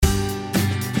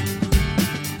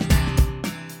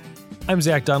I'm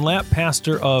Zach Dunlap,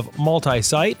 pastor of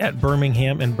Multi-Site at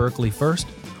Birmingham and Berkeley First.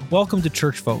 Welcome to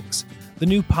Church Folks, the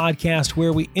new podcast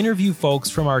where we interview folks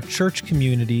from our church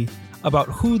community about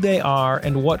who they are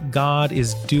and what God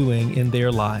is doing in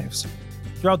their lives.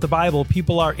 Throughout the Bible,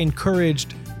 people are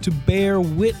encouraged to bear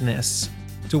witness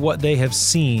to what they have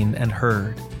seen and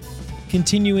heard.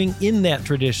 Continuing in that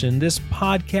tradition, this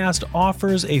podcast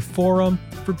offers a forum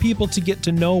for people to get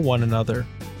to know one another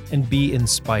and be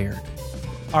inspired.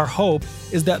 Our hope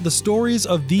is that the stories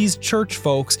of these church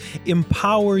folks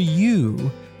empower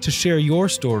you to share your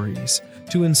stories,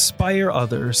 to inspire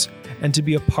others, and to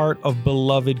be a part of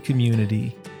beloved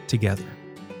community together.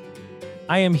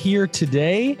 I am here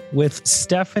today with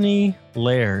Stephanie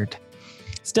Laird.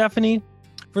 Stephanie,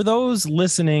 for those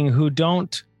listening who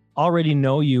don't already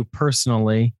know you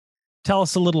personally, tell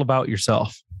us a little about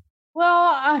yourself.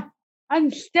 Well, I'm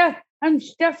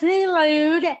Stephanie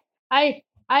Laird.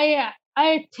 I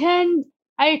attend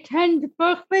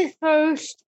Berkeley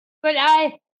First, but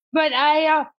I've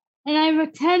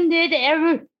attended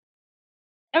ever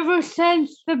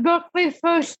since the Berkeley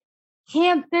First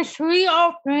campus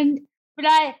reopened. But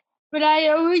I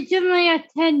originally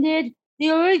attended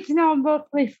the original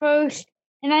Berkeley First,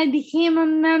 and I became a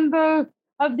member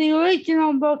of the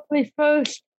original Berkeley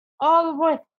First all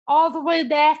the way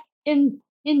back in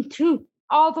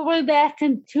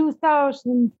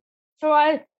 2000. So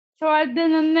I've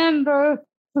been a member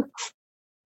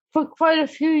for quite a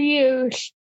few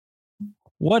years.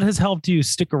 What has helped you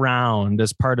stick around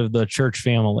as part of the church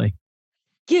family?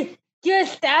 I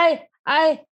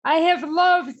have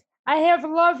loved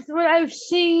what I've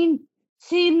seen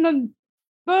the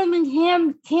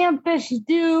Birmingham campus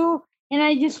do, and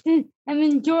I'm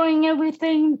enjoying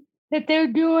everything that they're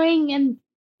doing and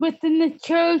within the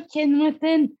church and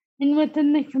within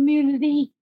the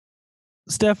community.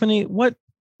 Stephanie, what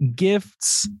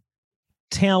gifts,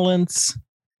 talents,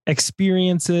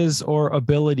 experiences, or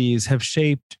abilities have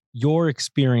shaped your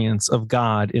experience of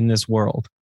God in this world?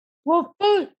 Well,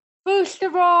 first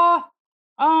of all,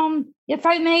 if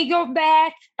I may go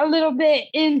back a little bit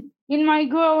in my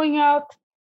growing up,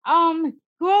 I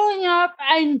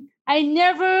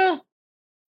never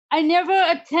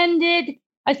attended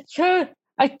a church,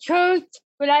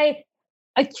 but I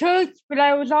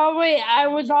was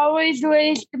always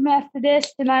raised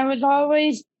Methodist, and I was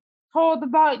always told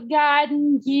about God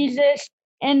and Jesus,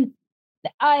 and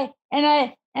I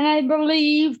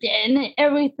believed in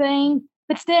everything.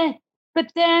 But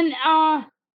then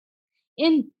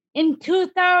in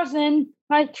 2000,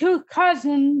 my two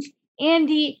cousins,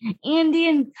 Andy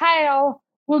and Kyle,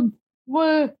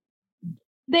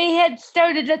 they had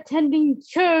started attending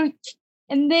church,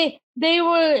 and they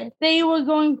were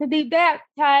going to be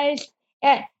baptized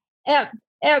at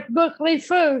Berkeley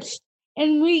First,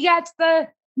 and we got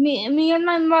me and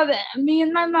my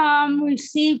mom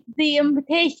received the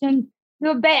invitation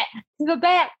to the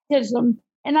baptism.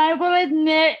 And I will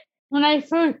admit, when I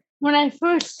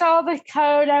first saw the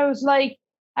code, I was like,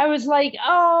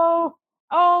 oh,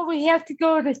 we have to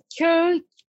go to church,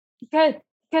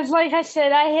 because like I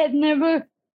said, I had never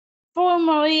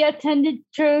formally attended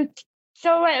church.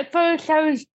 So at first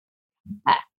I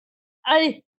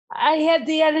had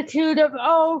the attitude of,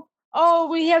 oh,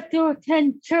 we have to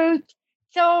attend church.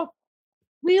 So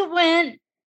we went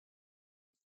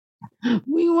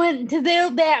to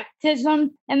their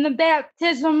baptism, and the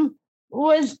baptism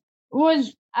was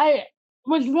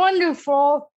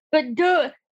wonderful. But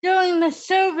during the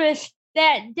service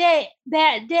that day,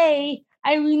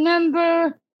 I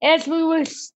remember as we were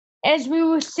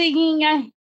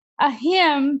singing a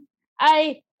hymn,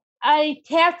 I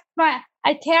tapped my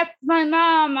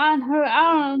mom on her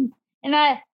arm,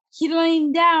 and she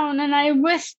leaned down, and I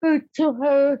whispered to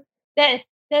her that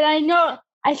I know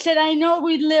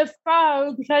we live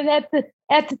far, because at the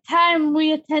time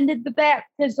we attended the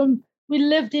baptism, we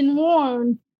lived in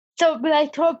Warren. So, but I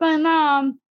told my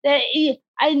mom that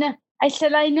I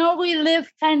said I know we live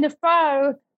kind of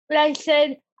far, but I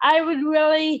said I would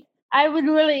really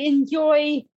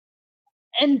enjoy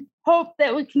and hope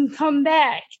that we can come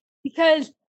back,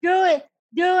 because during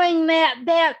their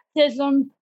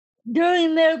baptism,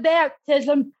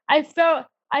 I felt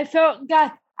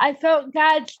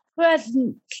God's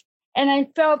presence, and I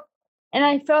felt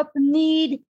the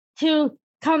need to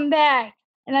come back,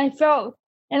 and I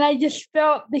just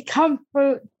felt the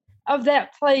comfort of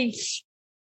that place.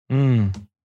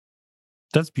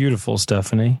 That's beautiful,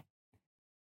 Stephanie.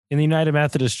 In the United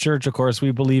Methodist Church, of course,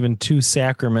 we believe in two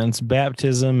sacraments,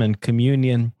 baptism and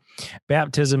communion.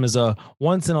 baptism is a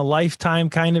once in a lifetime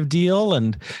kind of deal,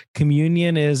 and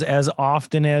communion is as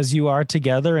often as you are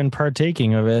together and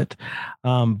partaking of it.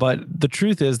 But the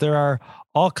truth is, there are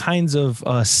all kinds of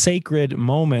sacred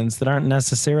moments that aren't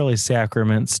necessarily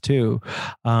sacraments too,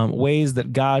 ways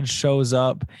that God shows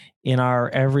up in our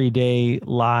everyday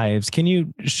lives. Can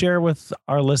you share with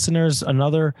our listeners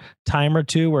another time or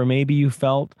two where maybe you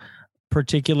felt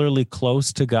particularly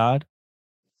close to God?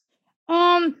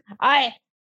 I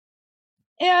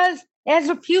as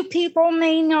a few people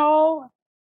may know,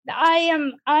 I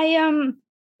am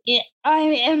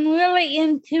really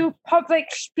into public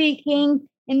speaking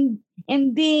and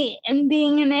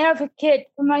being an advocate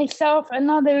for myself and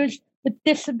others with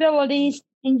disabilities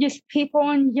and just people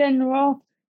in general.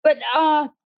 But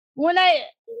when I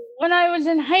was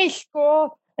in high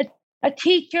school, a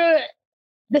teacher,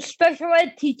 the special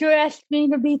ed teacher, asked me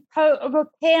to be part of a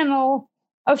panel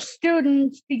of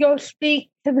students to go speak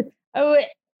to a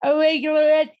regular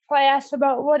ed class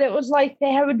about what it was like to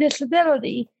have a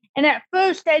disability. And at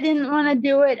first, I didn't want to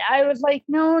do it. I was like,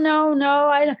 no,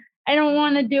 I don't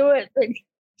want to do it. But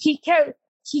she kept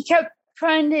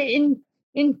trying to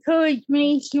encourage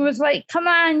me. She was like, come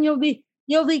on, you'll be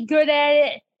good at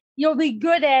it. You'll be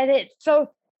good at it.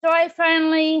 So I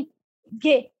finally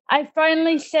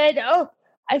said,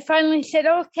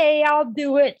 okay, I'll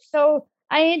do it. So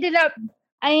I ended up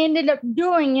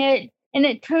doing it, and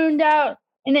it turned out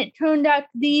to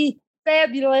be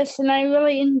fabulous, and I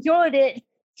really enjoyed it.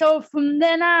 So from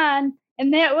then on,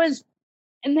 and that was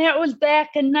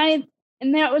back in ninth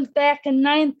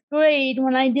grade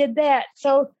when I did that.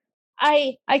 So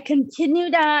I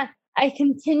continued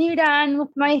on with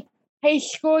my high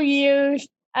school years.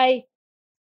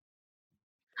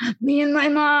 Me and my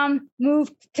mom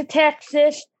moved to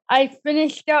Texas. I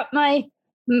finished up high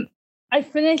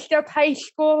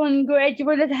school and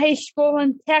graduated high school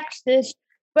in Texas.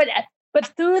 But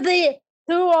through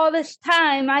all this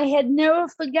time, I had never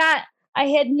forgotten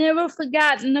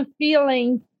the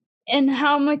feeling and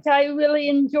how much I really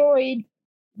enjoyed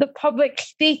the public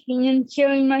speaking and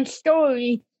sharing my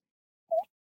story.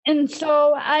 And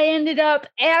so I ended up,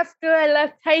 after I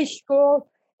left high school,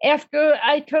 after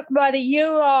I took about a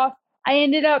year off, I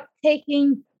ended up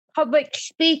taking public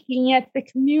speaking at the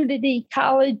community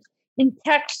college in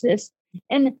Texas,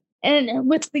 and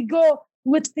with the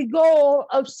goal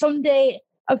of someday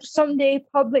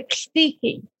public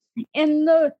speaking. And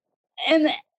the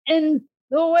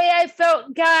way I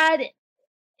felt God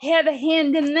had a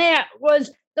hand in that was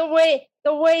the way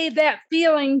that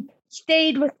feeling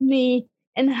stayed with me,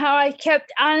 and how I kept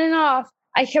on and off.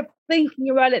 I kept thinking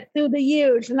about it through the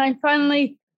years, and I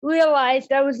finally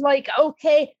realized, I was like,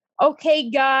 okay,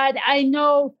 God, I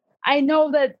know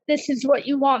that this is what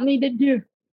you want me to do.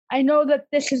 I know that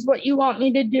this is what you want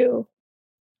me to do.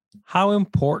 How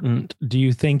important do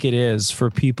you think it is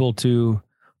for people to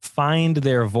find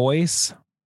their voice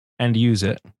and use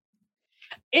it?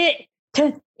 It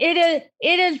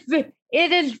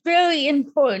is very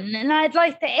important, and I'd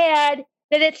like to add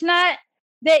that it's not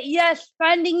that, yes,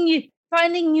 finding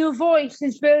your voice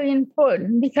is very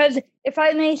important, because if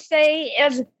I may say,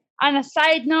 as on a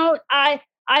side note, I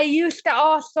used to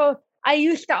also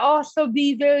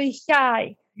be very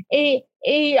shy. A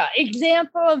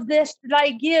example of this that I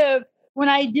give when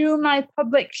I do my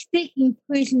public speaking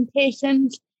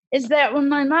presentations is that when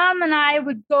my mom and I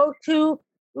would go to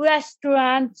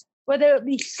restaurants, whether it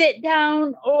be sit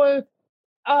down or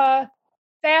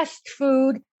fast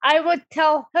food, I would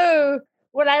tell her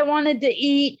what I wanted to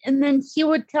eat, and then she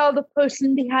would tell the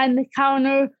person behind the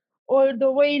counter or the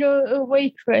waiter or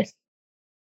waitress.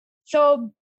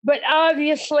 So, but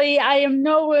obviously I am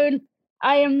nowhere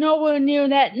near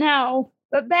that now.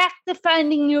 But back to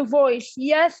finding your voice.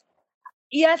 Yes,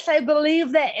 I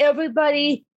believe that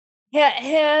everybody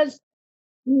has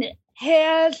the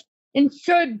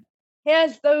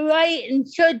right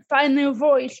and should find their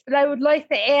voice. But I would like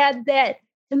to add that,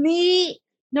 to me,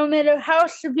 no matter how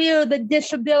severe the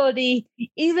disability,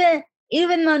 even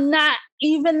the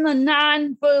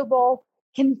nonverbal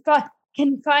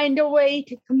can find a way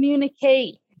to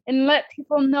communicate and let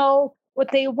people know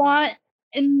what they want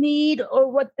and need, or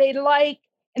what they like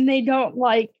and they don't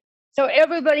like. So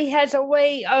everybody has a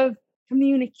way of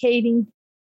communicating.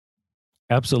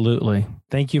 Absolutely.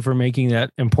 Thank you for making that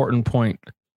important point.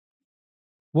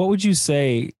 What would you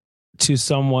say to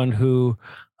someone who,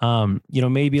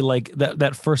 maybe like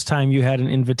that first time you had an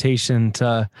invitation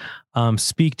to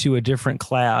speak to a different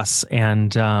class,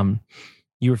 and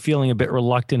you were feeling a bit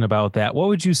reluctant about that. What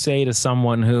would you say to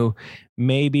someone who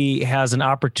maybe has an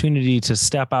opportunity to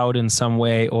step out in some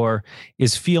way, or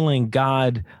is feeling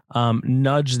God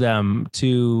nudge them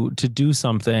to do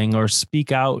something or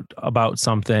speak out about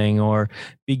something or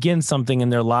begin something in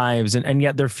their lives, and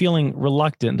yet they're feeling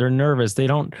reluctant, they're nervous, they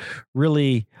don't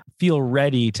really feel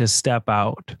ready to step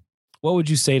out? What would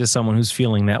you say to someone who's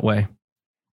feeling that way?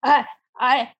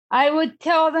 I would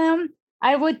tell them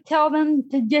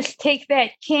to just take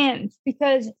that chance,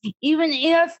 because even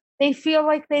if they feel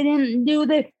like they didn't do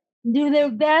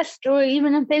their best, or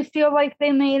even if they feel like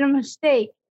they made a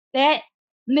mistake, that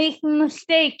making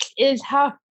mistakes is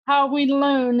how we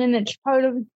learn, and it's part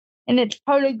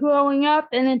of growing up,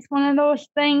 and it's one of those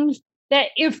things that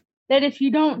if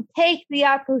you don't take the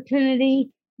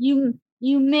opportunity, you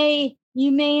may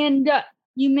end up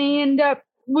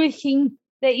wishing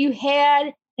that you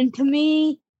had. And to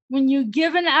me, when you're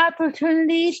given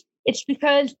opportunities, it's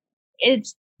because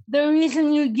it's the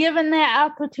reason you're given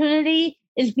that opportunity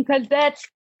is because that's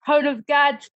part of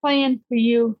God's plan for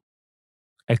you.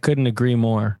 I couldn't agree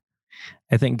more.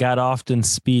 I think God often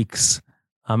speaks,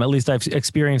 at least I've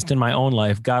experienced in my own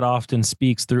life, God often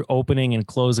speaks through opening and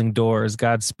closing doors.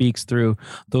 God speaks through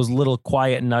those little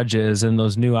quiet nudges and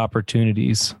those new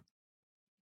opportunities.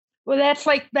 Well, that's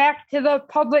like back to the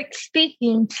public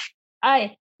speaking.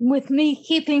 With me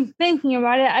keeping thinking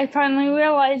about it, I finally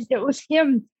realized it was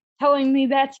him telling me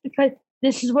that's because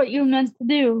this is what you're meant to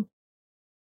do.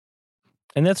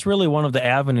 And that's really one of the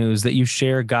avenues that you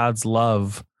share God's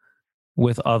love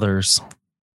with others.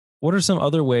 What are some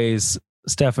other ways,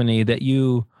 Stephanie, that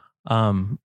you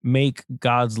make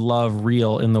God's love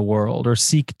real in the world, or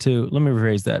seek to, let me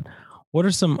rephrase that. What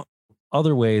are some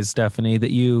other ways, Stephanie,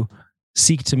 that you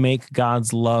seek to make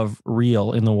God's love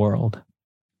real in the world?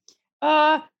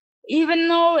 Even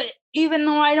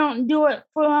though I don't do it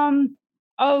from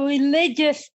a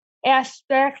religious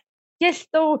aspect, just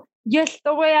the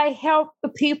way I help the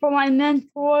people I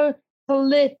mentor to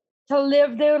live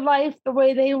their life the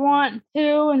way they want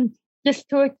to, and just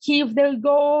to achieve their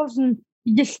goals, and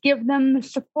just give them the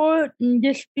support, and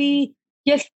just be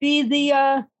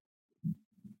the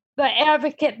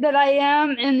advocate that I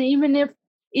am. And even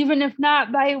if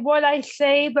not by what I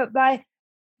say, but by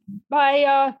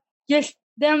just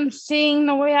them seeing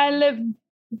the way I live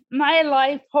my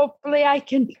life, hopefully I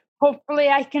can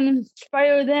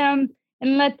inspire them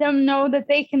and let them know that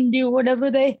they can do whatever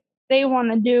they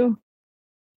want to do.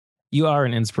 You are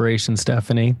an inspiration,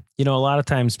 Stephanie. You know, a lot of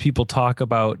times people talk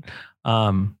about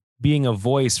being a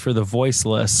voice for the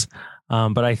voiceless,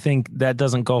 but I think that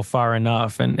doesn't go far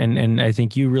enough. And I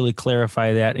think you really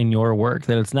clarify that in your work,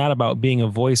 that it's not about being a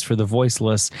voice for the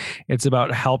voiceless. It's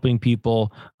about helping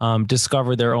people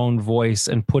discover their own voice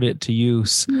and put it to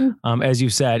use, as you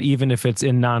said, even if it's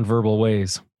in nonverbal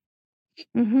ways.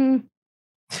 Mm-hmm.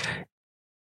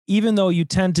 Even though you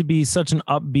tend to be such an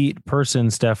upbeat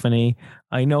person, Stephanie,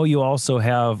 I know you also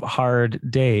have hard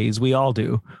days. We all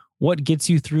do. What gets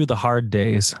you through the hard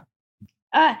days?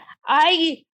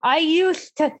 I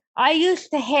used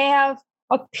to have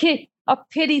a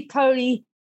pity party.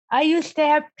 I used to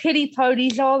have pity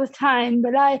parties all the time,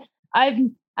 but I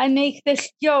make this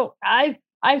joke.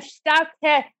 I've stopped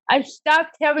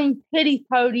having pity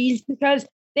parties because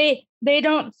they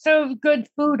don't serve good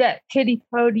food at pity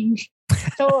parties.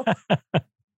 So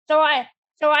I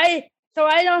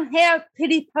don't have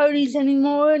pity parties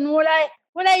anymore. And what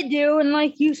I do, and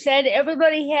like you said,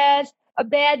 everybody has a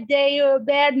bad day or a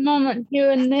bad moment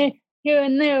here and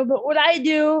there. But what I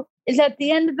do is, at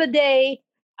the end of the day,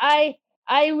 I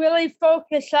really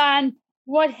focus on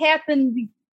what happened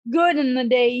good in the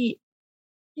day.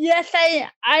 Yes,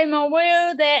 I'm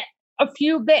aware that a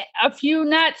few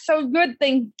not so good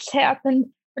things happened,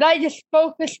 but I just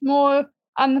focus more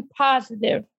on the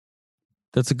positive.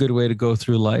 That's a good way to go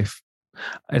through life.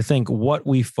 I think what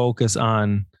we focus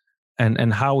on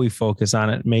and how we focus on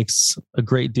it makes a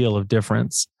great deal of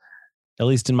difference. At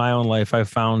least in my own life, I've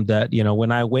found that, you know,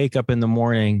 when I wake up in the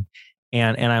morning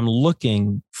and I'm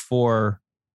looking for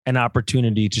an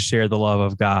opportunity to share the love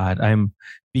of God, I'm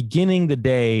beginning the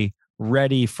day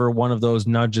ready for one of those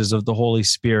nudges of the Holy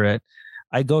Spirit.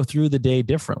 I go through the day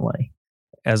differently,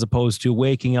 as opposed to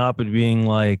waking up and being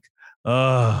like,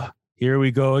 oh, here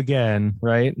we go again,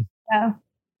 right? Yeah.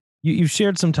 You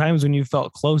shared some times when you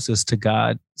felt closest to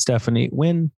God, Stephanie.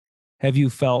 When have you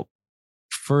felt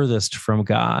furthest from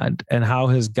God, and how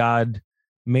has God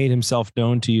made himself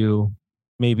known to you,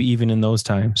 maybe even in those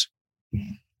times?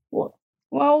 Well,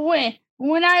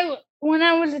 when I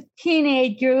was a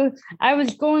teenager, I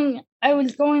was going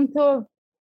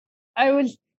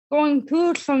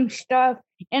through some stuff,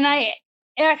 and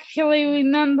actually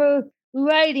remember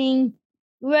writing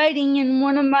in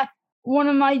one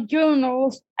of my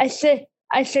journals. I said,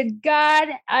 God,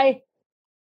 I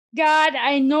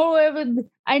know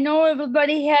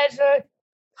everybody has a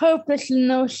purpose in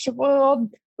this world,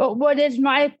 but what is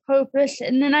my purpose?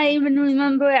 And then I even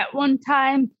remember at one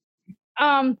time,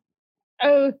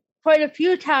 quite a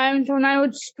few times when I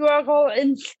would struggle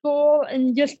in school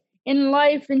and just in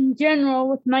life in general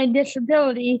with my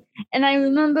disability. And I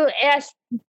remember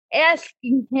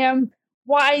asking him,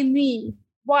 why me?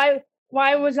 Why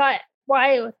was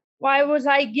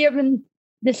I given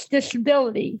this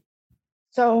disability?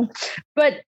 So,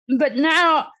 but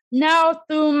now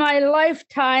through my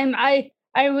lifetime, I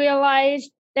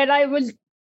realized that I was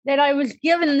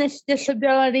given this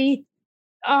disability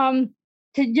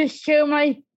to just share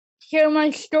my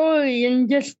story and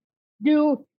just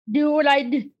do what I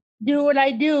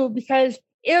do, because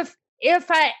if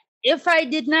I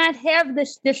did not have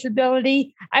this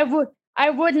disability, I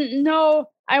wouldn't know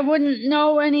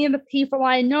any of the people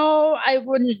I know. I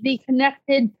wouldn't be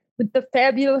connected with the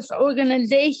fabulous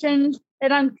organizations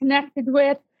that I'm connected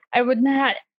with. I would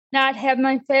not have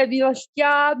my fabulous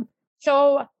job.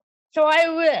 So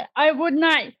I would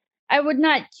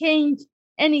not change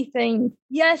anything.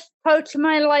 Yes, parts of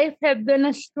my life have been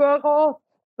a struggle,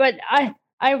 but I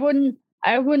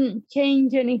wouldn't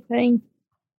change anything.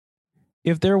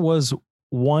 If there was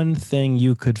one thing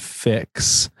you could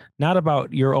fix, not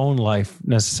about your own life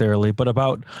necessarily, but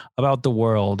about the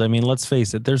world. I mean, let's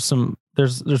face it,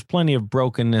 there's plenty of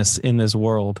brokenness in this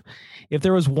world. If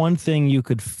there was one thing you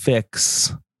could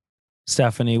fix,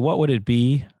 Stephanie, what would it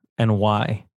be and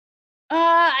why?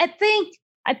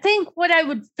 I think what I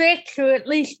would fix, or at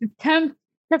least attempt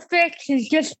to fix, is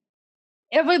just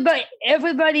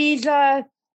everybody's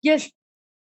just,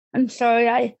 I'm sorry,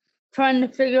 I'm trying to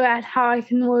figure out how I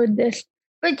can word this,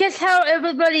 but just how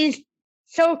everybody's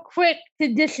so quick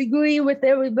to disagree with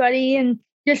everybody and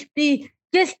just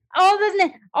all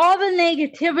the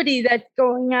negativity that's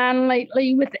going on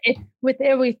lately with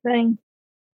everything.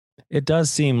 It does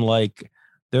seem like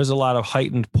there's a lot of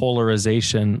heightened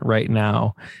polarization right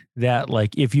now, that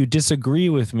like, if you disagree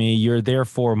with me, you're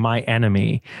therefore my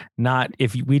enemy. Not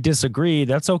if we disagree,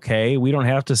 that's okay. We don't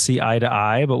have to see eye to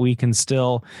eye, but we can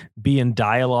still be in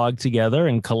dialogue together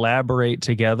and collaborate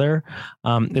together.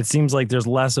 It seems like there's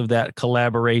less of that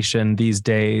collaboration these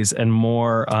days and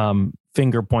more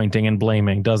finger pointing and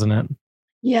blaming, doesn't it?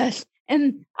 Yes.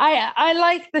 And I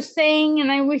like the saying, and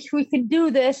I wish we could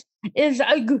do this, is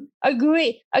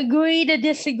agree to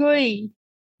disagree.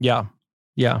 Yeah.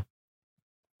 Yeah.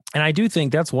 And I do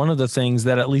think that's one of the things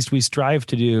that at least we strive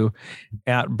to do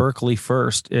at Berkeley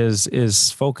First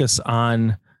is focus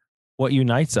on what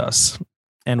unites us.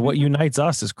 And what unites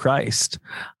us is Christ.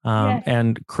 Yes.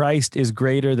 And Christ is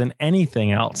greater than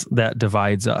anything else that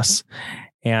divides us.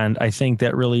 And I think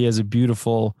that really is a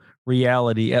beautiful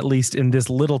reality, at least in this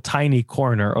little tiny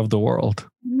corner of the world.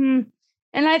 Mm-hmm.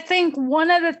 And I think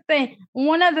one of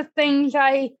the things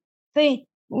I think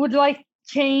would like to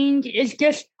change is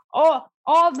just all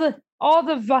the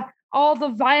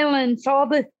violence,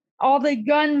 all the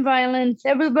gun violence.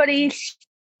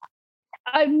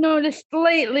 I've noticed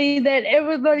lately that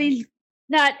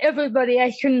not everybody, I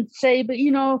shouldn't say, but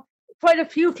quite a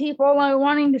few people are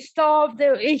wanting to solve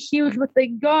their issues with a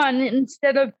gun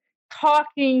instead of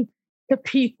talking to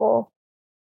people.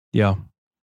 Yeah.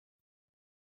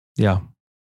 Yeah.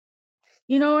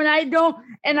 And I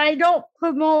don't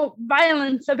promote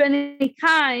violence of any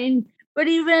kind, but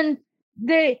even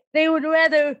they would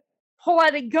rather pull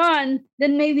out a gun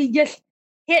than maybe just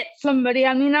hit somebody.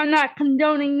 I mean, I'm not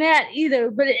condoning that either,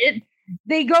 but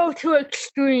they go to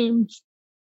extremes.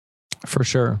 For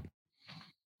sure.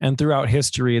 And throughout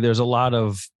history, there's a lot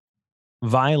of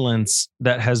violence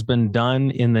that has been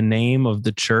done in the name of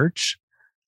the church,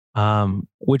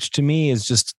 which to me is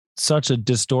just such a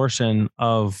distortion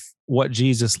of what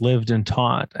Jesus lived and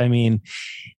taught. I mean,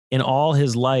 in all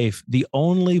his life, the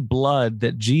only blood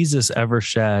that Jesus ever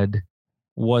shed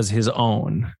was his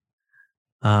own.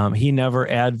 He never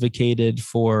advocated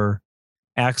for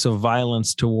acts of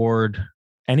violence toward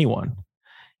anyone,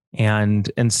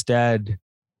 and instead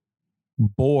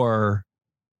bore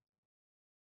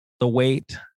the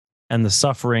weight and the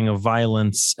suffering of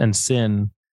violence and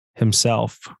sin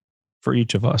himself for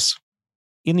each of us.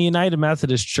 In the United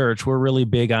Methodist Church, we're really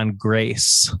big on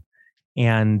grace.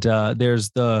 And there's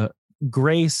the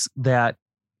grace that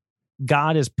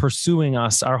God is pursuing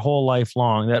us our whole life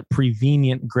long, that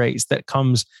prevenient grace that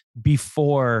comes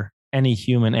before any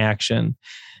human action.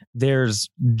 there's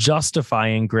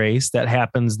justifying grace that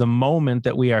happens the moment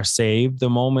that we are saved, the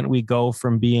moment we go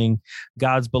from being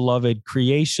God's beloved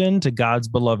creation to God's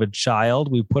beloved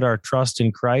child. We put our trust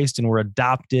in Christ and we're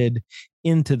adopted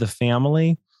into the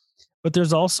family. But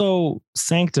there's also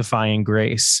sanctifying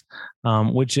grace,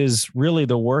 which is really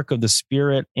the work of the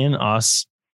Spirit in us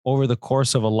over the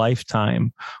course of a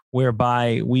lifetime,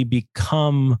 whereby we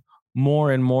become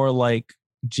more and more like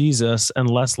Jesus and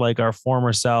less like our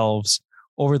former selves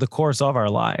over the course of our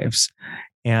lives.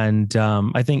 And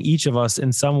I think each of us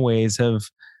in some ways have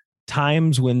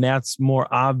times when that's more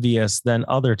obvious than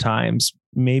other times.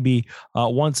 Maybe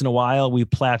once in a while we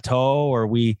plateau or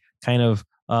we kind of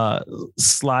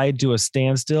slide to a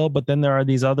standstill, but then there are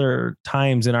these other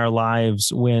times in our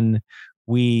lives when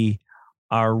we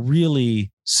are really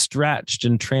stretched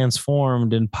and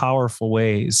transformed in powerful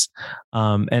ways,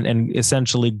 and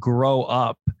essentially grow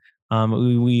up.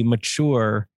 We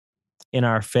mature in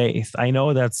our faith. I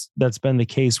know that's been the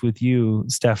case with you,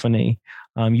 Stephanie.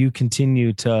 You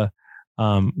continue to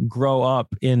grow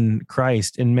up in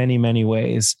Christ in many, many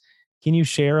ways. Can you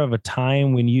share of a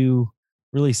time when you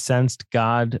really sensed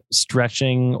God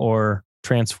stretching or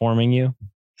transforming you?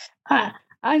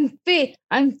 I'm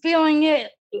feeling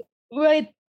it right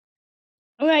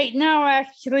now,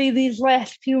 actually, these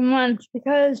last few months,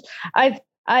 because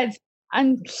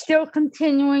I'm still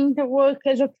continuing to work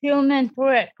as a field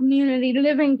mentor at Community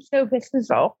Living Services,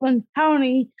 Oakland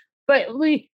County, but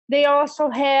they also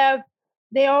have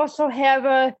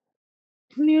a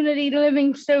Community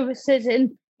Living Services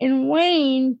in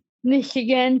Wayne,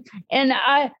 Michigan, and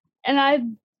I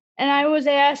was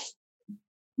asked,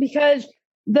 because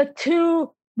the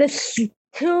two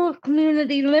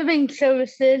community living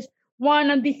services want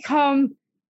to become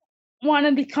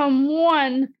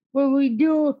one, where we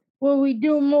do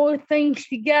more things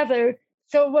together.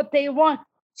 So what they want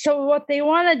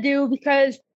to do,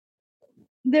 because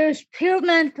there's peer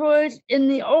mentors in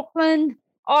the Oakland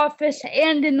office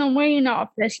and in the Wayne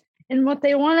office, and what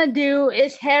they want to do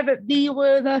is have it be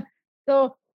where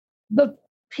the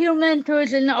peer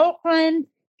mentors in Oakland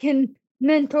can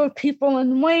mentor people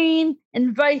in Wayne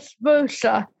and vice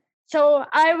versa. So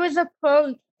I was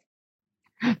approached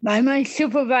by my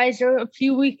supervisor a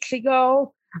few weeks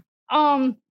ago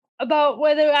about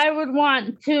whether I would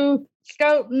want to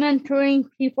start mentoring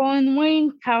people in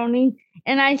Wayne County,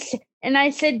 and I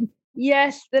said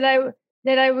yes, that I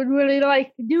would really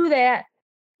like to do that.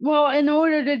 Well, in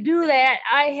order to do that,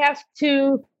 I have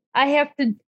to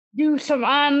do some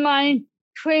online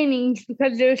trainings,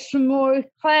 because there's some more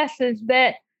classes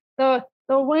that the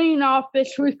Wayne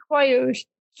office requires.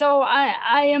 So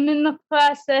I am in the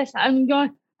process. I'm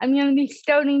going to be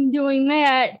starting doing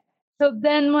that. So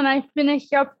then when I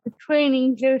finish up the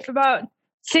trainings, there's about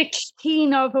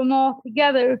 16 of them all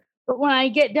together. But when I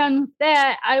get done with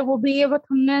that, I will be able to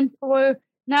mentor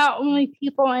not only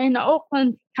people in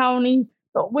Oakland County,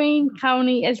 but Wayne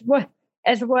County as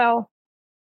well.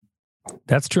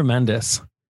 That's tremendous.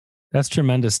 That's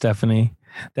tremendous, Stephanie.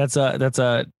 That's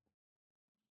a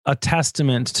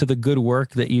testament to the good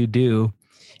work that you do.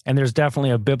 And there's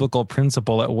definitely a biblical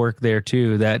principle at work there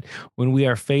too, that when we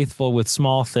are faithful with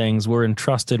small things, we're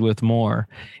entrusted with more.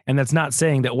 And that's not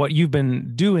saying that what you've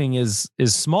been doing is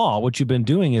small. What you've been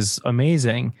doing is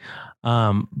amazing.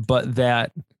 But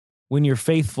that when you're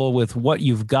faithful with what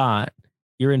you've got,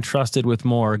 you're entrusted with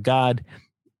more. God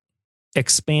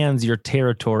expands your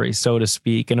territory, so to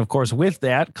speak. And of course, with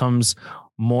that comes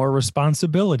more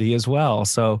responsibility as well.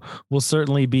 So we'll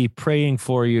certainly be praying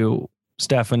for you,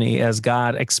 Stephanie, as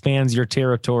God expands your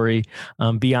territory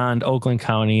beyond Oakland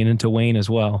County and into Wayne as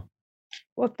well.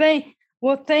 Well, thank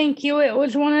you. It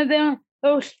was one of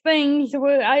those things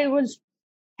where I was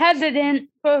hesitant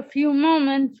for a few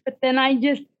moments, but then I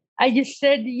just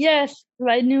said yes,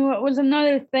 because I knew it was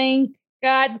another thing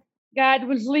God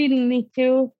was leading me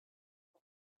to.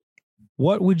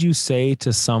 What would you say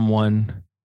to someone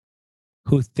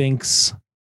who thinks,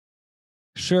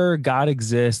 sure, God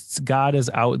exists, God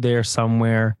is out there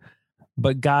somewhere,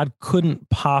 but God couldn't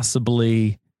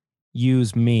possibly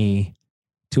use me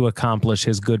to accomplish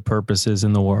his good purposes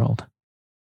in the world?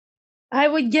 I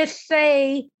would just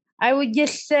say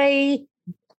that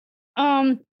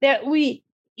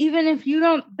even if you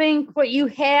don't think what you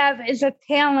have is a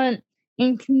talent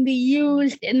and can be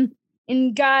used in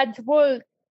God's work,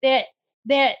 that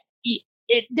it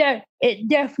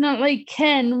definitely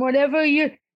can. Whatever your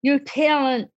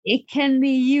talent, it can be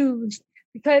used.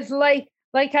 Because like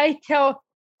I tell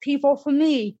people, for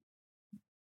me,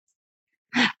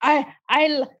 I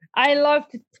love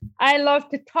to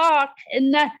talk,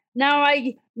 and now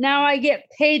I get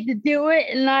paid to do it,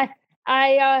 and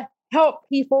help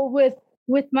people with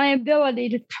my ability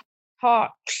to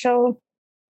talk. So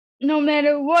no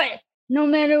matter what,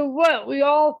 we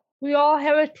all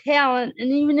have a talent,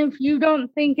 and even if you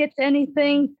don't think it's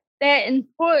anything that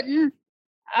important,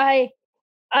 I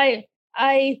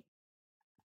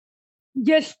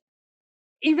just,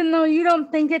 even though you don't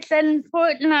think it's that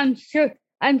important, I'm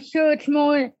sure it's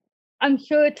more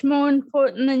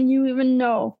important than you even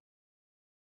know.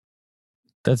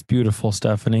 That's beautiful,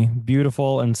 Stephanie.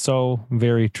 Beautiful and so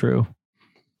very true.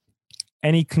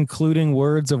 Any concluding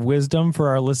words of wisdom for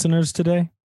our listeners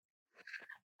today?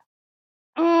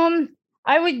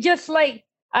 I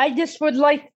just would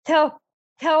like to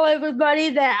tell everybody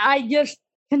that I just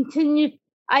continue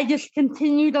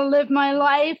to live my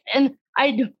life, and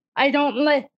I don't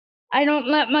let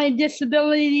my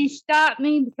disability stop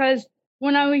me, because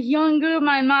when I was younger,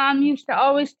 my mom used to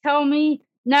always tell me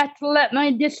not to let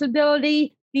my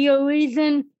disability be a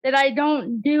reason that I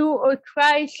don't do or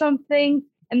try something,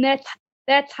 and that's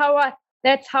how I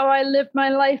live my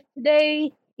life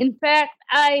today. In fact,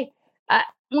 I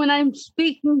when I'm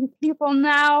speaking to people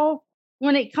now,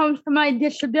 when it comes to my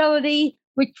disability,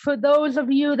 which for those of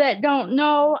you that don't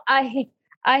know, I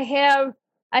have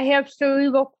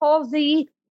cerebral palsy,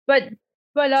 but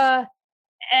I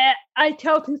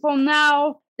tell people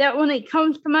now that when it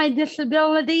comes to my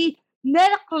disability,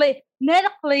 medically,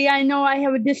 I know I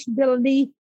have a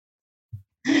disability.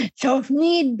 So if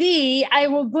need be, I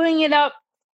will bring it up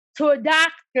to a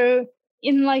doctor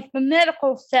in like the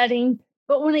medical setting.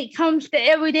 But when it comes to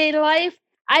everyday life,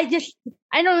 I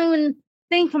don't even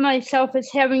think of myself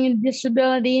as having a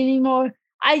disability anymore.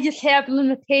 I just have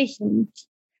limitations,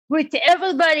 which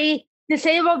everybody,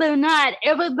 disabled or not,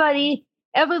 everybody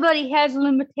has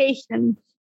limitations.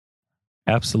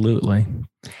 Absolutely.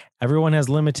 Everyone has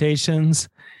limitations.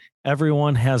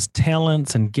 Everyone has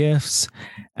talents and gifts.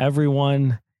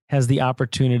 Everyone has the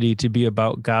opportunity to be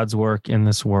about God's work in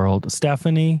this world.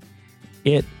 Stephanie,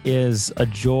 it is a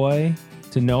joy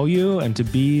to know you and to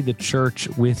be the church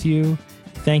with you.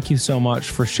 Thank you so much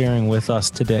for sharing with us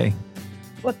today.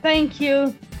 Well, thank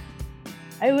you.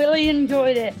 I really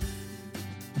enjoyed it.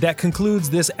 That concludes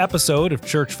this episode of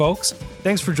Church Folks.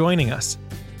 Thanks for joining us.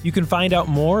 You can find out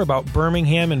more about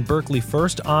Birmingham and Berkeley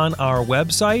First on our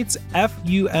websites,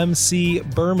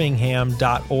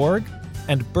 fumcbirmingham.org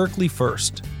and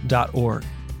berkeleyfirst.org.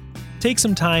 Take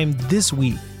some time this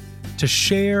week to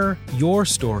share your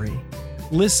story,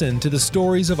 listen to the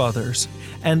stories of others,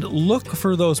 and look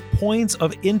for those points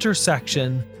of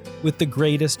intersection with the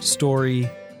greatest story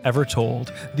ever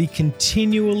told, the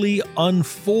continually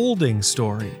unfolding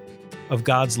story of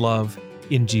God's love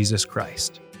in Jesus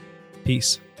Christ.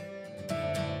 Peace.